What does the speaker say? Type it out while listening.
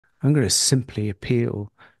I'm going to simply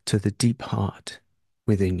appeal to the deep heart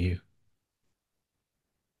within you.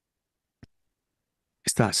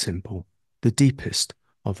 It's that simple, the deepest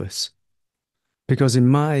of us. Because in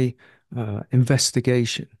my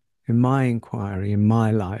investigation, in my inquiry, in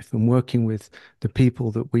my life, and working with the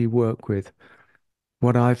people that we work with,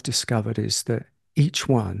 what I've discovered is that each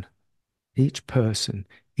one, each person,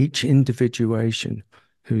 each individuation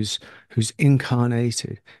who's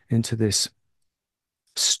incarnated into this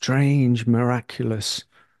strange, miraculous,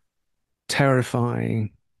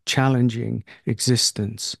 terrifying, challenging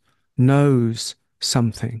existence knows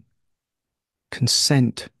something, can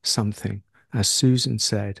scent something, as Susan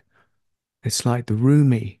said. It's like the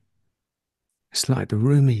Rumi. It's like the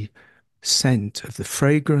Rumi scent of the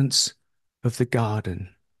fragrance of the garden.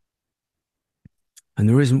 And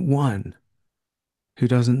there isn't one who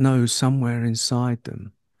doesn't know somewhere inside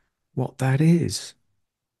them what that is.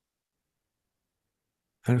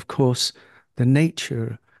 And of course, the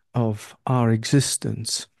nature of our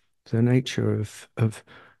existence, the nature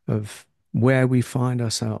of where we find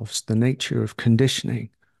ourselves, the nature of conditioning,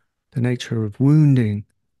 the nature of wounding,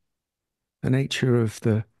 the nature of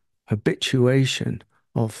the habituation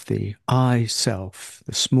of the I self,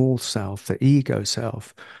 the small self, the ego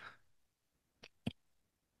self,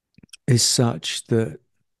 is such that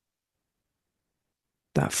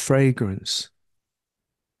that fragrance,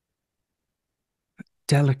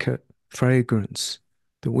 delicate fragrance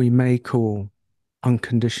that we may call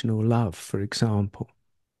unconditional love, for example,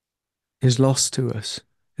 is lost to us,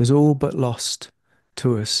 is all but lost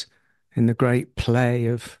to us in the great play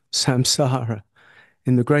of samsara,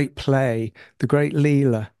 in the great play, the great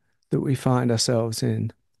leela that we find ourselves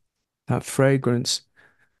in. That fragrance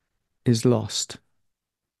is lost.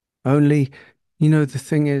 Only, the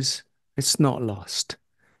thing is, it's not lost.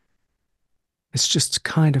 It's just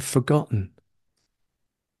kind of forgotten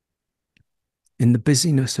in the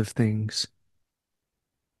busyness of things,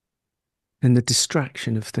 in the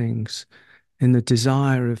distraction of things, in the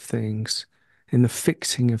desire of things, in the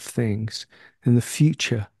fixing of things, in the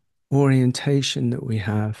future orientation that we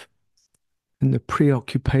have, in the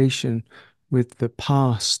preoccupation with the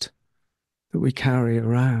past that we carry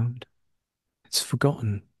around. It's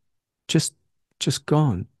forgotten, just just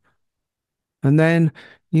gone. And then,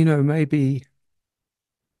 maybe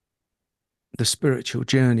the spiritual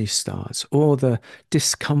journey starts, or the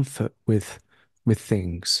discomfort with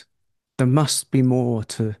things. There must be more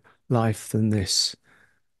to life than this.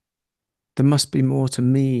 There must be more to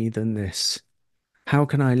me than this. How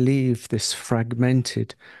can I leave this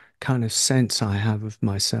fragmented kind of sense I have of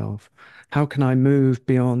myself? How can I move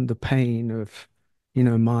beyond the pain of,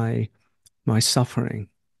 my suffering?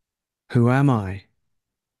 Who am I?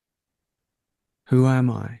 Who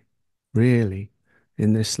am I really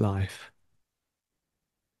in this life?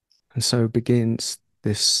 And so begins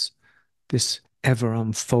this ever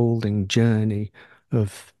unfolding journey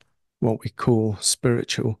of what we call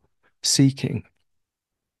spiritual seeking.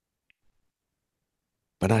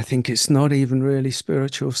 But I think it's not even really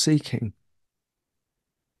spiritual seeking.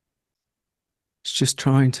 It's just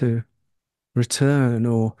trying to return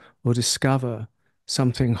or discover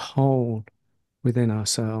something whole within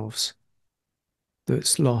ourselves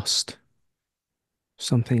that's lost,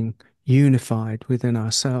 something unified within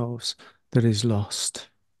ourselves that is lost,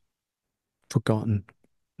 forgotten,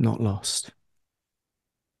 not lost.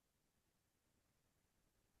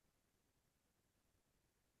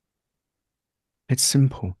 It's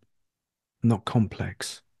simple, not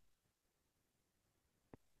complex.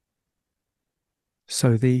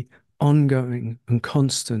 So the ongoing and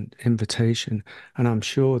constant invitation, and I'm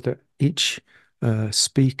sure that each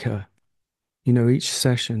speaker, each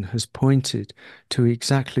session has pointed to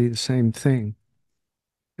exactly the same thing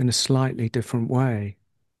in a slightly different way.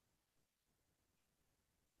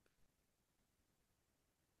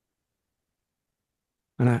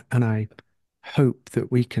 And I hope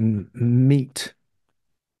that we can meet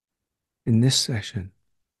in this session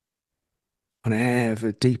on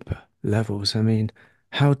ever deeper levels. I mean,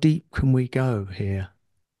 how deep can we go here?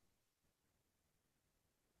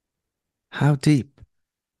 How deep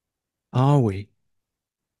are we?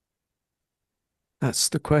 That's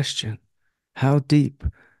the question. How deep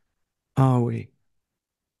are we?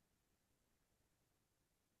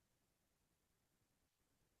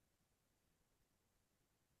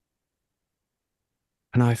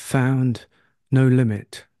 And I found no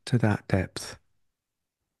limit to that depth.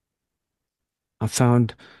 I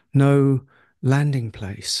found no landing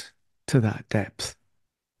place to that depth.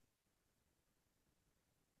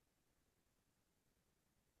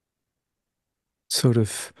 Sort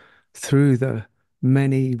of through the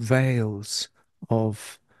many veils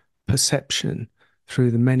of perception, through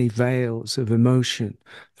the many veils of emotion,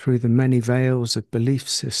 through the many veils of belief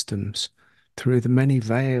systems, through the many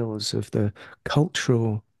veils of the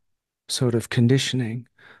cultural sort of conditioning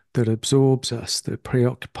that absorbs us, that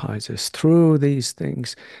preoccupies us, through all these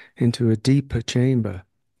things into a deeper chamber,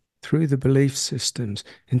 through the belief systems,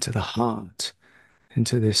 into the heart,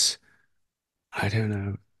 into this, I don't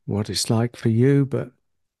know what it's like for you, but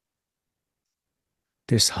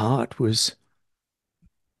this heart was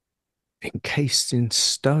encased in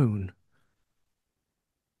stone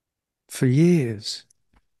for years,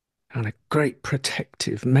 and a great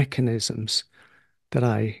protective mechanisms that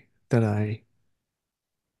I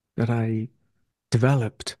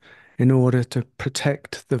developed in order to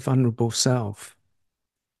protect the vulnerable self.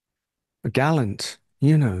 A gallant,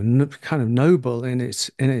 kind of noble in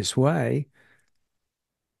its way,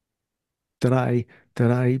 that I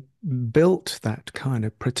built that kind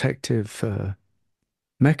of protective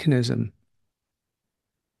mechanism,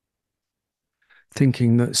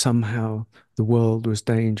 thinking that somehow the world was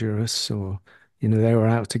dangerous, or they were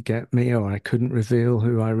out to get me, or I couldn't reveal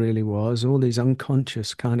who I really was. All these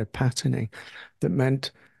unconscious kind of patterning that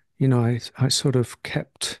meant, I sort of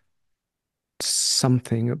kept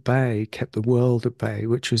something at bay, kept the world at bay,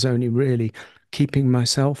 which was only really keeping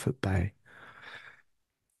myself at bay.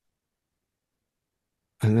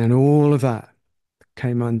 And then all of that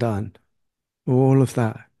came undone. All of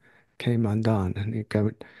that came undone. And it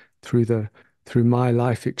go through through my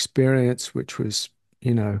life experience, which was,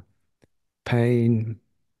 you know, pain,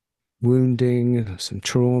 wounding, some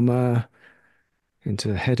trauma,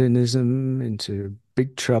 into hedonism, into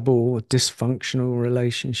big trouble, dysfunctional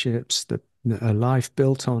relationships, a life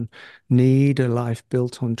built on need, a life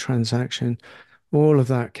built on transaction. All of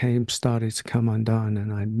that started to come undone,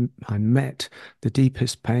 and I met the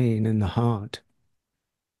deepest pain in the heart,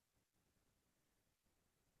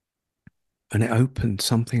 and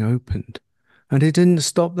something opened, and it didn't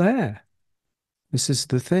stop there. This is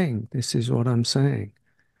the thing. This is what I'm saying.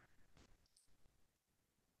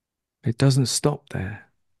 It doesn't stop there.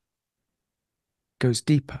 It goes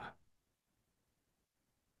deeper,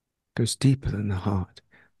 goes deeper than the heart,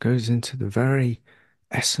 goes into the very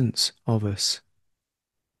essence of us,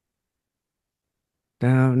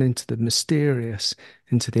 down into the mysterious,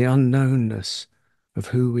 into the unknownness of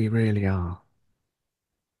who we really are.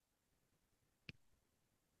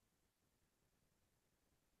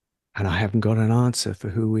 And I haven't got an answer for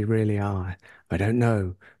who we really are. I don't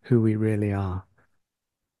know who we really are.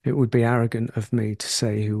 It would be arrogant of me to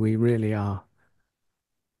say who we really are.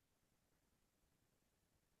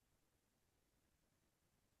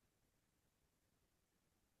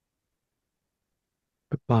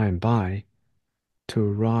 But by and by, to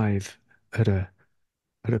arrive at a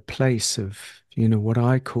place of, what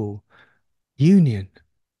I call union,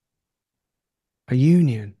 a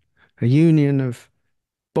union, a union of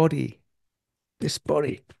body, this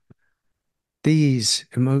body, these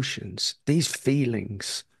emotions, these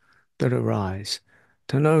feelings that arise,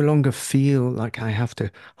 to no longer feel like I have to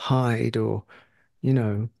hide or, you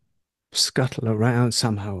know, scuttle around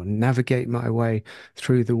somehow and navigate my way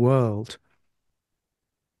through the world.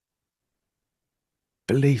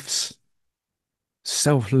 Beliefs,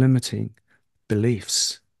 self-limiting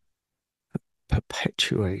beliefs,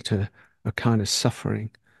 perpetuate a kind of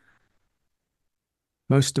suffering,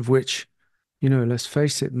 most of which, let's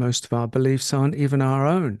face it, most of our beliefs aren't even our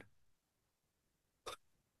own.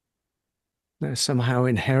 They're somehow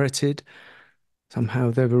inherited,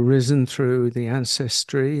 somehow they've arisen through the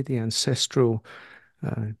ancestry, the ancestral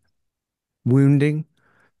uh, wounding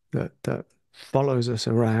that follows us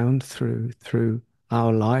around through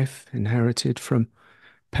our life, inherited from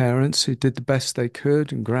parents who did the best they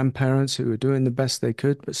could and grandparents who were doing the best they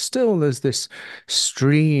could. But still, there's this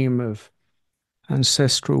stream of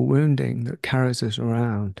ancestral wounding that carries us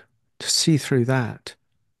around. To see through that,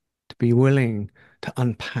 to be willing to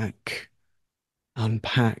unpack,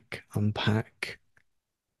 unpack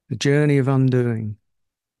the journey of undoing,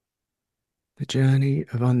 the journey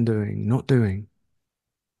of undoing, not doing.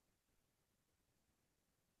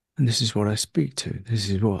 And this is what I speak to. This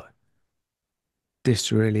is what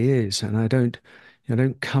this really is. And I don't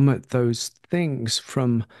come at those things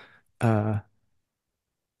from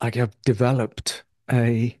like I've developed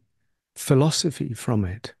a philosophy from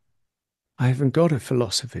it. I haven't got a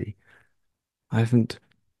philosophy. I haven't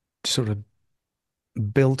sort of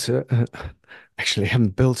built actually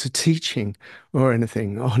haven't built a teaching or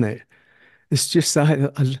anything on it. It's just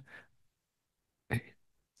in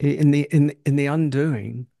the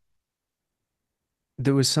undoing,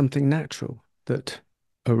 there was something natural that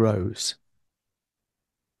arose.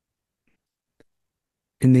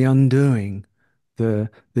 In the undoing, the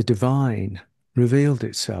divine revealed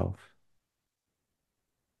itself.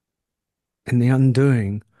 In the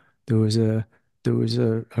undoing, there was a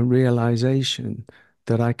realization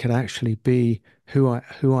that I could actually be who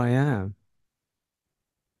I am,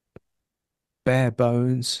 bare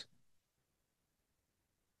bones,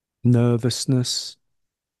 nervousness,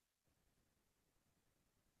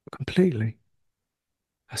 completely.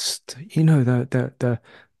 You know, the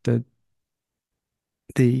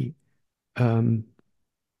the um,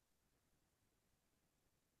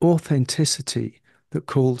 authenticity that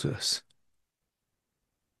calls us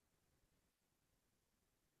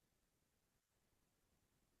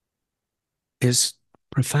is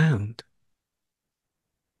profound.